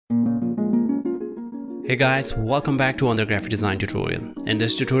Hey guys, welcome back to another graphic design tutorial. In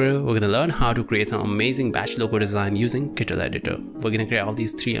this tutorial, we're going to learn how to create some amazing batch logo design using Kittl editor. We're going to create all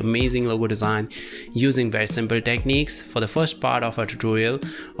these three amazing logo design using very simple techniques. For the first part of our tutorial,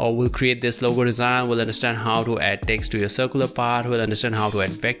 we'll create this logo design. We'll understand how to add text to your circular part. We'll understand how to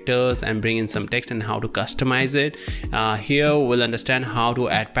add vectors and bring in some text and how to customize it. Here, we'll understand how to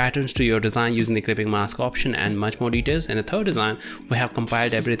add patterns to your design using the clipping mask option and much more details. In the third design, we have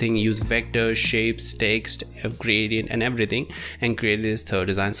compiled everything, use vectors, shapes, text, gradient and everything, and create this third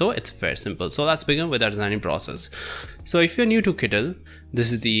design. So it's very simple. So let's begin with our designing process. So if you're new to Kittl,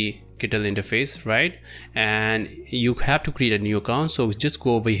 this is the Kittl interface, right? And you have to create a new account. So just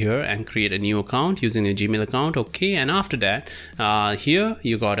go over here and create a new account using a Gmail account. Okay, and after that, here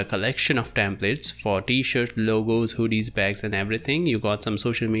you got a collection of templates for t-shirts, logos, hoodies, bags and everything. You got some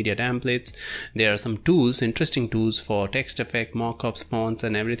social media templates. There are some tools, interesting tools for text effect, mockups, fonts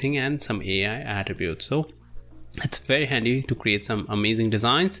and everything, and some AI attributes. So it's very handy to create some amazing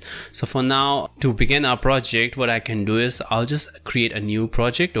designs. So for now, to begin our project, what I can do is I'll just create a new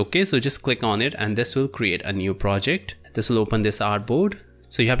project. Okay, so just click on it and this will create a new project. This will open this artboard.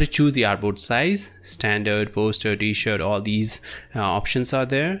 So you have to choose the artboard size, standard, poster, t-shirt, all these options are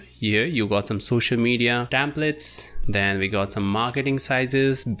there. Here you got some social media templates, then we got some marketing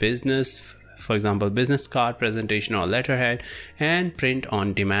sizes, business, for example, business card, presentation or letterhead, and print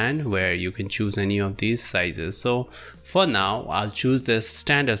on demand, where you can choose any of these sizes. So for now, I'll choose this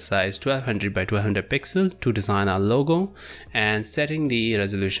standard size 1200 by 1200 pixel to design our logo, and setting the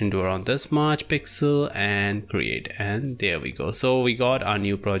resolution to around this much pixel and create, and there we go. So we got our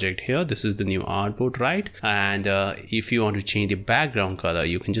new project here. This is the new artboard, right? And if you want to change the background color,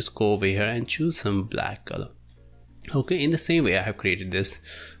 you can just go over here and choose some black color. Okay, in the same way I have created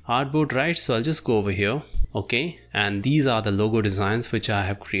this artboard, right? So I'll just go over here. Okay, and these are the logo designs which I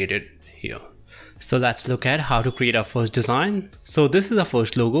have created here. So let's look at how to create our first design. So this is our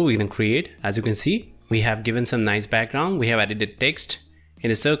first logo we can create. As you can see, we have given some nice background. We have added the text in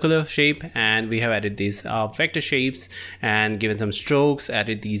a circular shape, and we have added these vector shapes and given some strokes,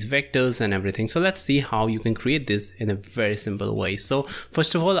 added these vectors and everything. So let's see how you can create this in a very simple way. So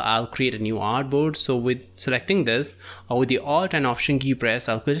first of all, I'll create a new artboard. So with selecting this, or with the Alt and Option key press,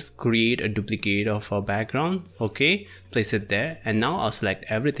 I'll just create a duplicate of our background. Okay, place it there, and now I'll select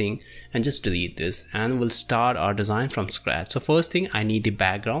everything and just delete this, and we'll start our design from scratch. So first thing, I need the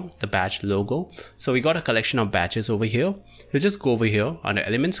background, the batch logo. So we got a collection of batches over here. You just go over here under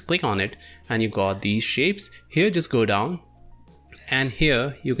elements, click on it, and you got these shapes. Here just go down, and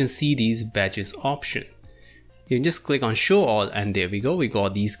here you can see these batches option. You can just click on show all, and there we go, we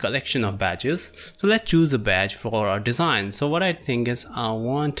got these collection of batches. So let's choose a batch for our design. So what I think is, I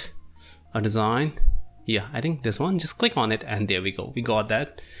want a design, yeah, I think this one. Just click on it, and there we go, we got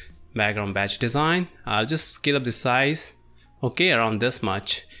that background batch design. I'll just scale up the size, okay, around this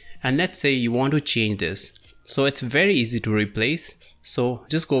much. And let's say you want to change this. So it's very easy to replace. So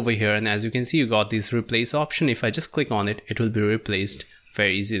just go over here, and as you can see, you got this replace option. If I just click on it, it will be replaced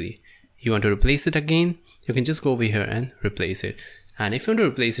very easily. You want to replace it again, you can just go over here and replace it. And if you want to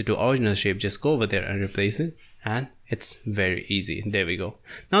replace it to original shape, just go over there and replace it, and it's very easy. There we go.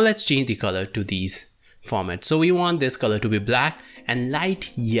 Now let's change the color to these formats. So we want this color to be black and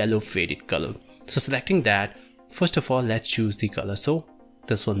light yellow faded color. So selecting that, first of all, let's choose the color. So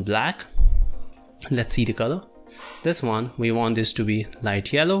this one, black. Let's see the color. This one, we want this to be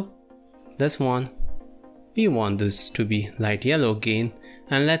light yellow. This one, we want this to be light yellow again.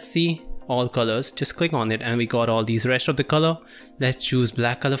 And let's see all colors. Just click on it, and we got all these rest of the color. Let's choose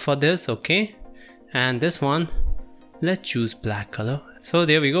black color for this. Okay, and this one, let's choose black color. So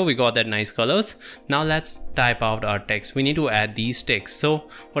there we go, we got that nice colors. Now let's type out our text. We need to add these texts. So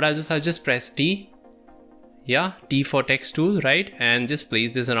what I'll just press T. Yeah, T for text tool, right? And just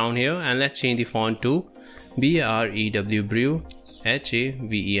place this around here, and let's change the font to BREW Brew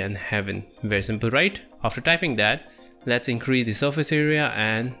HAVEN Heaven. Very simple, right? After typing that, let's increase the surface area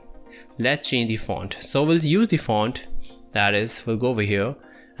and let's change the font. So we'll use the font, that is, we'll go over here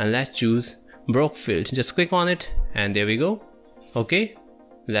and let's choose Brookfield. Just click on it, and there we go. Okay,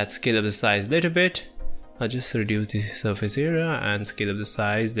 let's scale up the size a little bit. I'll just reduce the surface area and scale up the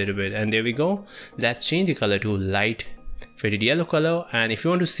size a little bit, and there we go. Let's change the color to light faded yellow color. And if you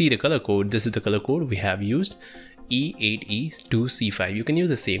want to see the color code, this is the color code we have used, E8E2C5. You can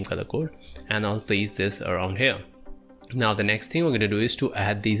use the same color code, and I'll place this around here. Now the next thing we're going to do is to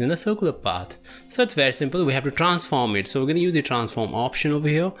add these in a circular path. So it's very simple, we have to transform it. So we're going to use the transform option over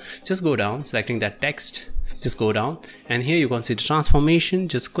here. Just go down, selecting that text, just go down, and here you can see the transformation.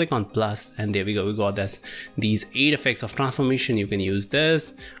 Just click on plus, and there we go. We got these 8 effects of transformation. You can use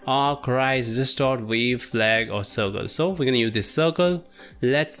this: arc, rise, distort, wave, flag, or circle. So we're gonna use this circle.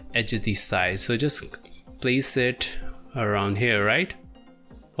 Let's adjust the size. So just place it around here, right?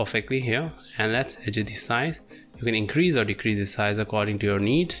 Perfectly here, and let's adjust the size. You can increase or decrease the size according to your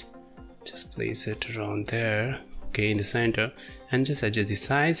needs. Just place it around there, okay, in the center, and just adjust the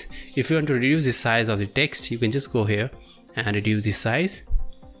size. If you want to reduce the size of the text, you can just go here and reduce the size,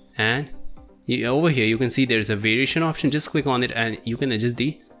 and over here you can see there is a variation option. Just click on it and you can adjust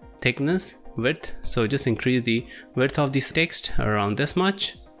the thickness, width. So just increase the width of this text around this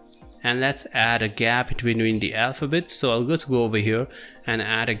much, and let's add a gap between the alphabets. So I'll just go over here and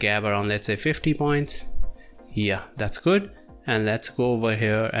add a gap around, let's say 50 points. Yeah, that's good. And let's go over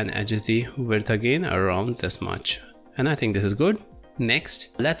here and adjust the width again around this much, and I think this is good.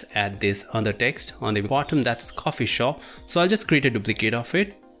 Next, let's add this other text on the bottom, that's coffee shop. So I'll just create a duplicate of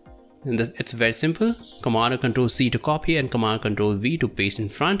it, and it's very simple. Command or Control C to copy, and Command Control V to paste in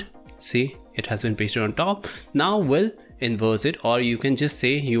front. See, it has been pasted on top. Now we'll inverse it, or you can just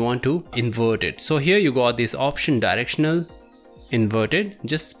say you want to invert it. So here you got this option, directional inverted.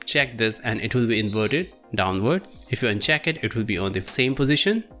 Just check this and it will be inverted downward. If you uncheck it, it will be on the same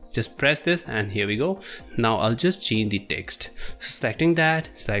position. Just press this, and here we go. Now I'll just change the text. So selecting that,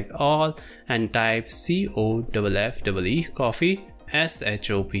 select all, and type COFFE coffee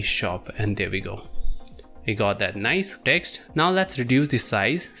SHOP shop, and there we go. We got that nice text. Now let's reduce the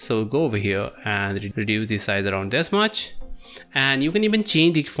size. So go over here and reduce the size around this much. And you can even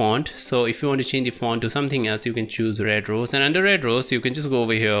change the font. So if you want to change the font to something else, you can choose red rose, and under red rose you can just go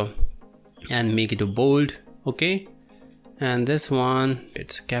over here and make it a bold, okay? And this one,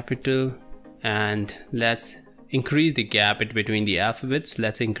 it's capital, and let's increase the gap between the alphabets.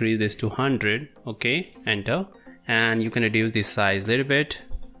 Let's increase this to 100, okay? Enter, and you can reduce the size a little bit,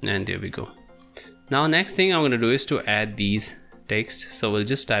 and there we go. Now next thing I'm going to do is to add these text. So we'll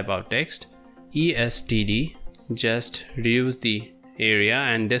just type out text ESTD, just reduce the area,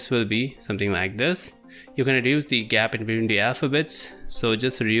 and this will be something like this. You can reduce the gap in between the alphabets, so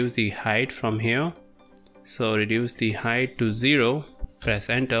just reduce the height from here. So reduce the height to 0, press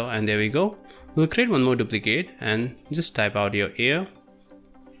enter, and there we go. We'll create one more duplicate and just type out your ear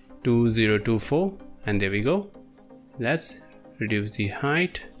 2024, and there we go. Let's reduce the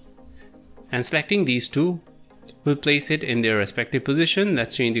height, and selecting these two, we'll place it in their respective position.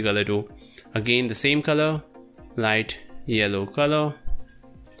 Let's change the color to again the same color, light yellow color,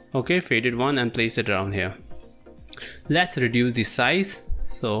 okay, faded one, and place it around here. Let's reduce the size,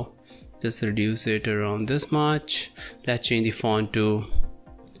 so just reduce it around this much. Let's change the font to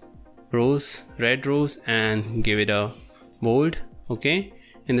rose, red rose, and give it a bold, okay.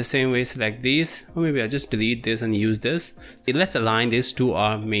 In the same way, select these, or maybe I'll just delete this and use this. Let's align this to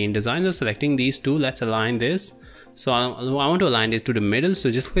our main design. So selecting these two, let's align this. So I want to align this to the middle,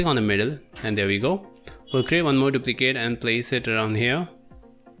 so just click on the middle, and there we go. We'll create one more duplicate and place it around here,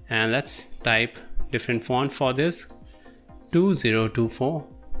 and let's type different font for this, 2024,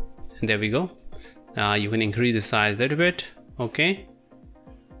 and there we go. You can increase the size a little bit, okay,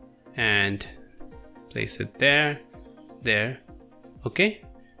 and place it there, okay.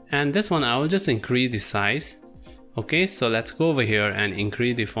 And this one I will just increase the size, okay. So let's go over here and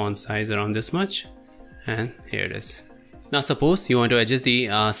increase the font size around this much, and here it is. Now suppose you want to adjust the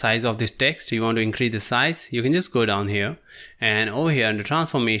size of this text, you want to increase the size, you can just go down here, and over here under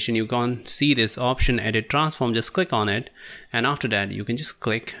transformation you can see this option, edit transform. Just click on it, and after that you can just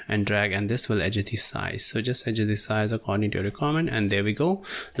click and drag, and this will adjust the size. So just adjust the size according to your requirement, and there we go.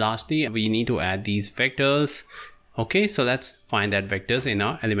 Lastly, we need to add these vectors, okay. So let's find that vectors in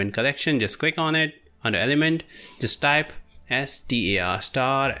our element collection. Just click on it, under element, just type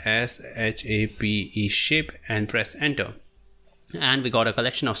STAR SHAPE shape, and press enter, and we got a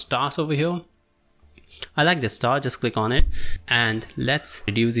collection of stars over here. I like this star. Just click on it, and let's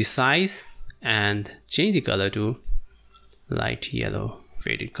reduce the size and change the color to light yellow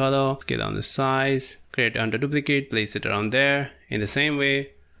faded color. Scale down the size, create under duplicate, place it around there. In the same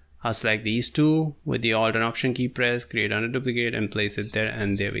way, I'll select these two with the Alt and Option key press, create under duplicate, and place it there,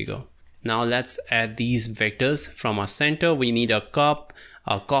 and there we go. Now let's add these vectors from our center. We need a cup,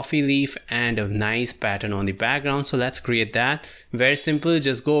 a coffee leaf, and a nice pattern on the background. So let's create that. Very simple.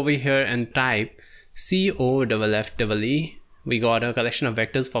 Just go over here and type COFFE. We got a collection of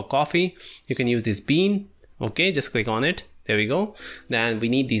vectors for coffee. You can use this bean, okay. Just click on it, there we go. Then we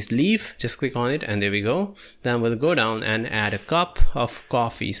need this leaf, just click on it, and there we go. Then we'll go down and add a cup of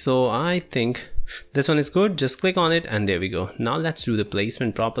coffee. So I think this one is good. Just click on it, and there we go. Now let's do the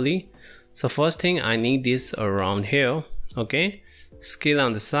placement properly. So first thing, I need this around here. Okay, scale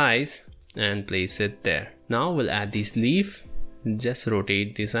down the size and place it there. Now we'll add this leaf. Just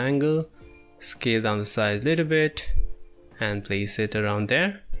rotate this angle, scale down the size a little bit and place it around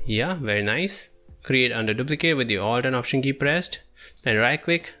there. Yeah, very nice. Create under duplicate with the Alt and Option key pressed. Then right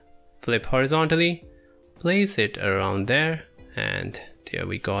click, flip horizontally, place it around there, and there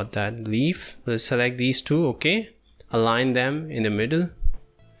we got that leaf. We'll select these two. Okay, align them in the middle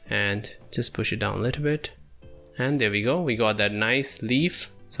and just push it down a little bit, and there we go. We got that nice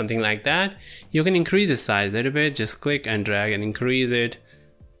leaf, something like that. You can increase the size a little bit. Just click and drag and increase it,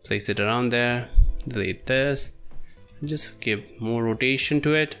 place it around there, delete this, and just give more rotation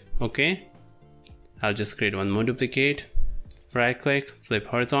to it. Okay, I'll just create one more duplicate, right click, flip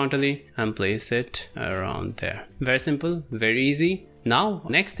horizontally and place it around there. Very simple, very easy. Now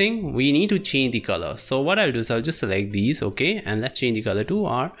next thing, we need to change the color. So what I'll do is I'll just select these. Okay, and let's change the color to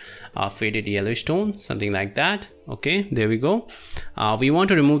our faded yellowish tone, something like that. Okay, there we go. We want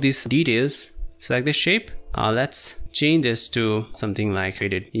to remove these details. Select the shape. Let's change this to something like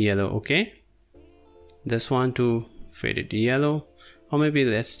faded yellow. Okay, this one to faded yellow, or maybe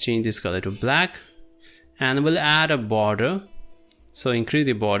let's change this color to black, and we'll add a border. So increase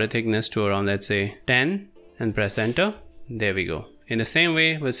the border thickness to around, let's say 10, and press enter. There we go. In the same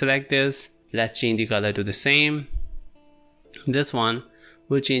way, we'll select this. Let's change the color to the same. This one,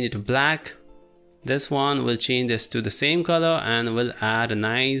 we'll change it to black. This one, we'll change this to the same color, and we'll add a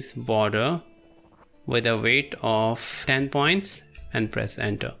nice border with a weight of 10 points and press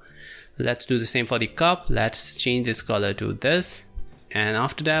enter. Let's do the same for the cup. Let's change this color to this, and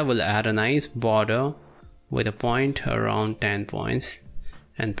after that we'll add a nice border with a point around 10 points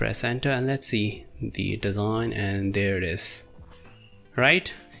and press enter, and let's see the design, and there it is.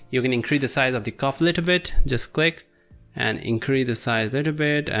 Right, you can increase the size of the cup a little bit. Just click and increase the size a little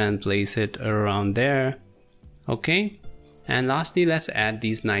bit and place it around there. Okay, and lastly, let's add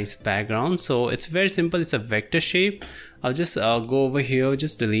these nice backgrounds. So it's very simple, it's a vector shape. I'll just go over here,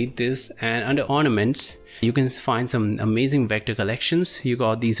 just delete this, and under ornaments you can find some amazing vector collections. You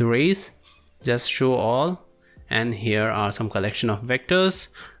got these arrays, just show all, and here are some collection of vectors.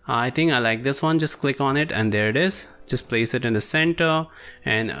 I think I like this one. Just click on it and there it is. Just place it in the center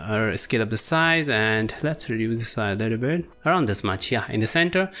and scale up the size, and let's reduce the size a little bit, around this much, yeah, in the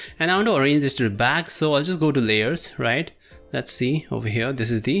center. And I want to arrange this to the back, so I'll just go to layers, right? Let's see over here,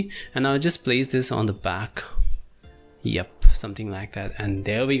 this is and I'll just place this on the back. Yep, something like that, and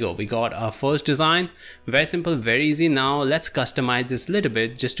there we go. We got our first design. Very simple, very easy. Now let's customize this a little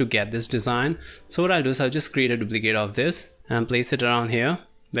bit just to get this design. So what I'll do is I'll just create a duplicate of this and place it around here.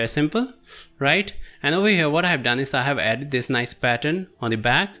 Very simple, right? And over here what I have done is I have added this nice pattern on the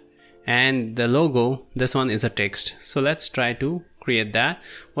back, and the logo, this one is a text. So let's try to create that.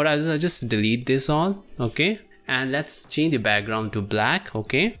 What I'll do is I'll just delete this all. Okay, and let's change the background to black.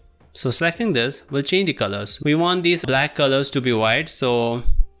 Okay, so selecting this, we'll change the colors. We want these black colors to be white, so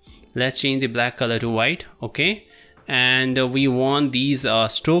let's change the black color to white. Okay, and we want these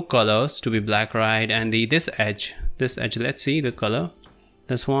stroke colors to be black, right? And this edge, let's see the color,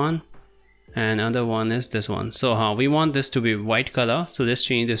 this one, and other one is this one. So we want this to be white color, so let's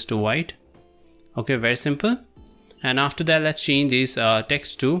change this to white. Okay, very simple. And after that, let's change this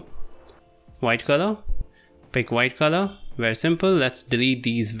text to white color. Pick white color. Very simple. Let's delete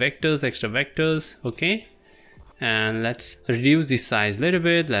these vectors, extra vectors. Okay, and let's reduce the size a little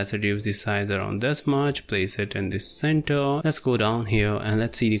bit. Let's reduce the size around this much, place it in the center. Let's go down here and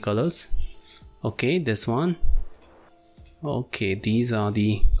let's see the colors. Okay, this one. Okay, these are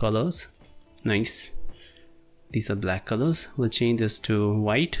the colors. Nice, these are black colors. We'll change this to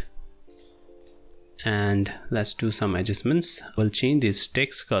white, and let's do some adjustments. We'll change this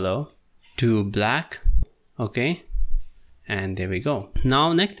text color to black. Okay, and there we go.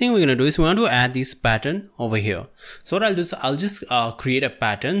 Now next thing we're gonna do is we want to add this pattern over here. So what I'll do is I'll just create a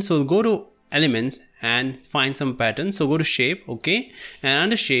pattern. So we'll go to elements and find some pattern. So go to shape. Okay, and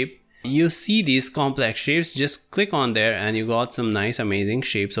under shape you see these complex shapes. Just click on there and you got some nice amazing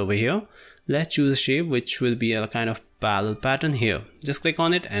shapes over here. Let's choose a shape which will be a kind of parallel pattern here. Just click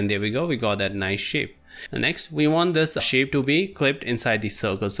on it and there we go, we got that nice shape. And next we want this shape to be clipped inside the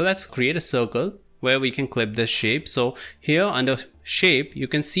circle. So let's create a circle where we can clip this shape. So here under shape you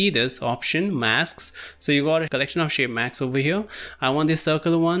can see this option masks. So you got a collection of shape masks over here. I want this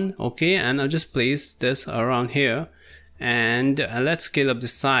circle one. Okay, and I'll just place this around here, and let's scale up the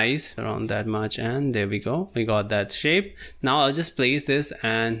size around that much, and there we go, we got that shape. Now I'll just place this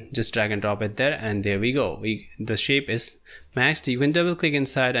and just drag and drop it there, and there we go, the shape is maxed. You can double click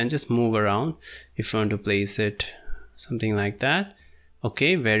inside and just move around if you want to place it something like that.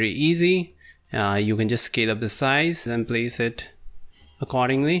 Okay, very easy. You can just scale up the size and place it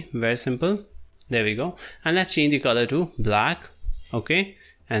accordingly. Very simple. There we go. And let's change the color to black. Okay,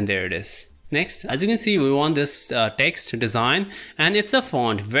 and there it is. Next, as you can see, we want this text design, and it's a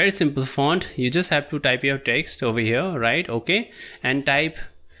font, very simple font. You just have to type your text over here, right? Okay, and type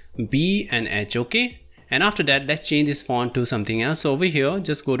B and H. Okay, and after that, let's change this font to something else. So over here,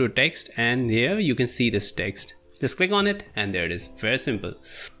 just go to text, and here you can see this text. Just click on it, and there it is. Very simple.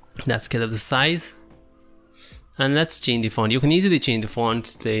 Let's scale up the size, and let's change the font. You can easily change the font,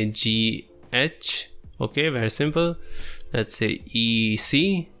 say GH. Okay, very simple. Let's say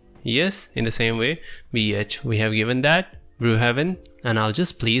EC. Yes, in the same way, BH, we have given that, Brew Heaven, and I'll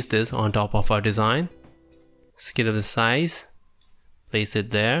just place this on top of our design. Scale up the size, place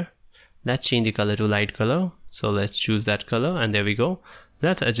it there. Let's change the color to light color. So let's choose that color, and there we go.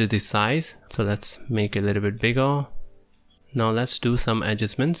 Let's adjust the size. So let's make it a little bit bigger. Now let's do some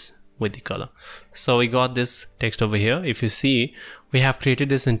adjustments with the color. So we got this text over here. If you see, we have created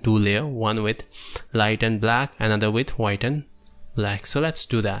this in two layers, one with light and black, another with white and black. So let's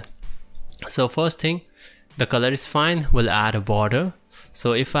do that. So first thing, the color is fine. We'll add a border.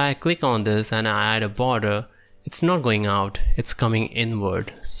 So if I click on this and I add a border, it's not going out, it's coming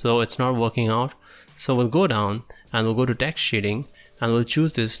inward. So it's not working out. So we'll go down and we'll go to text shading, and we'll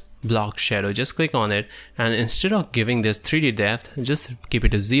choose this block shadow. Just click on it, and instead of giving this 3D depth, just keep it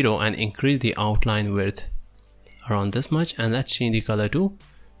to 0 and increase the outline width around this much. And let's change the color to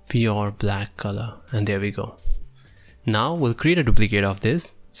pure black color, and there we go. Now we'll create a duplicate of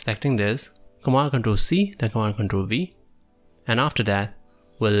this, selecting this, Command Control C, then Command Control V, and after that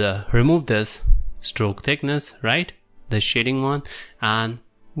we'll remove this stroke thickness, right, the shading one, and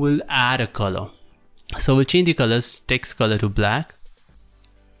we'll add a color. So we'll change the colors, text color to black,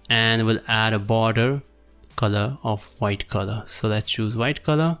 and we'll add a border color of white color. So let's choose white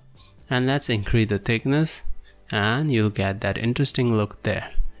color, and let's increase the thickness, and you'll get that interesting look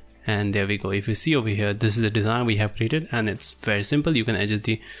there. And there we go. If you see over here, this is the design we have created, and it's very simple. You can adjust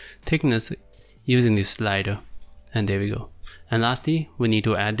the thickness using this slider, and there we go. And lastly, we need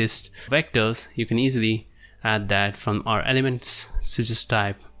to add this vectors. You can easily add that from our elements. So just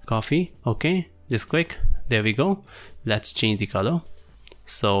type coffee. Okay, just click. There we go. Let's change the color.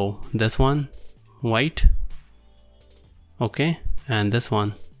 So this one white, okay, and this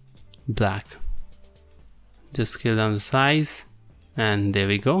one black. Just scale down the size, and there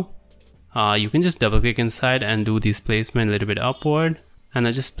we go. You can just double click inside and do this placement a little bit upward, and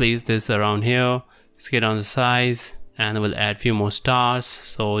I just place this around here, scale down the size, and we'll add few more stars.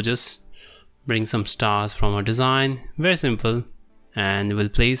 So just bring some stars from our design, very simple, and we'll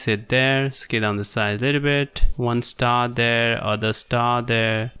place it there, scale down the size a little bit, one star there, other star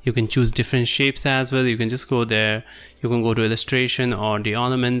there. You can choose different shapes as well. You can just go there, you can go to illustration or the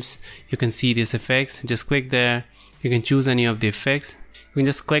ornaments. You can see these effects, just click there. You can choose any of the effects. You can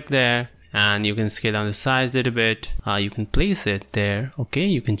just click there, and you can scale down the size a little bit. You can place it there. Okay,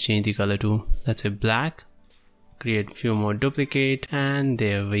 you can change the color to, let's say, black. Create a few more duplicate, and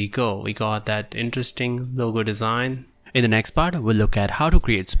there we go. We got that interesting logo design. In the next part, we'll look at how to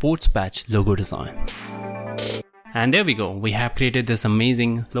create sports badge logo design. And there we go. We have created this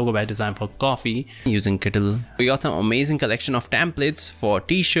amazing logo badge design for coffee using Kittl. We got some amazing collection of templates for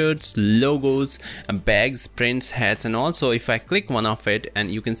t-shirts, logos, bags, prints, hats, and also if I click one of it,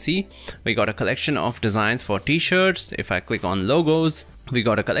 and you can see we got a collection of designs for t-shirts. If I click on logos, we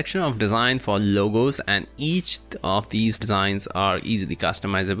got a collection of design for logos, and each of these designs are easily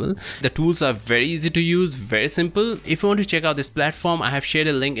customizable. The tools are very easy to use, very simple. If you want to check out this platform, I have shared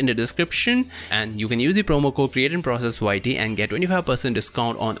a link in the description, and you can use the promo code Creatnprocess YT and get 25%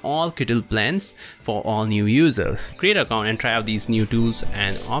 discount on all Kittl plans for all new users. Create an account and try out these new tools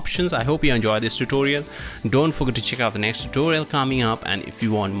and options. I hope you enjoyed this tutorial. Don't forget to check out the next tutorial coming up, and if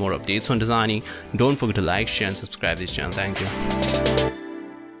you want more updates on designing, don't forget to like, share, and subscribe this channel. Thank you.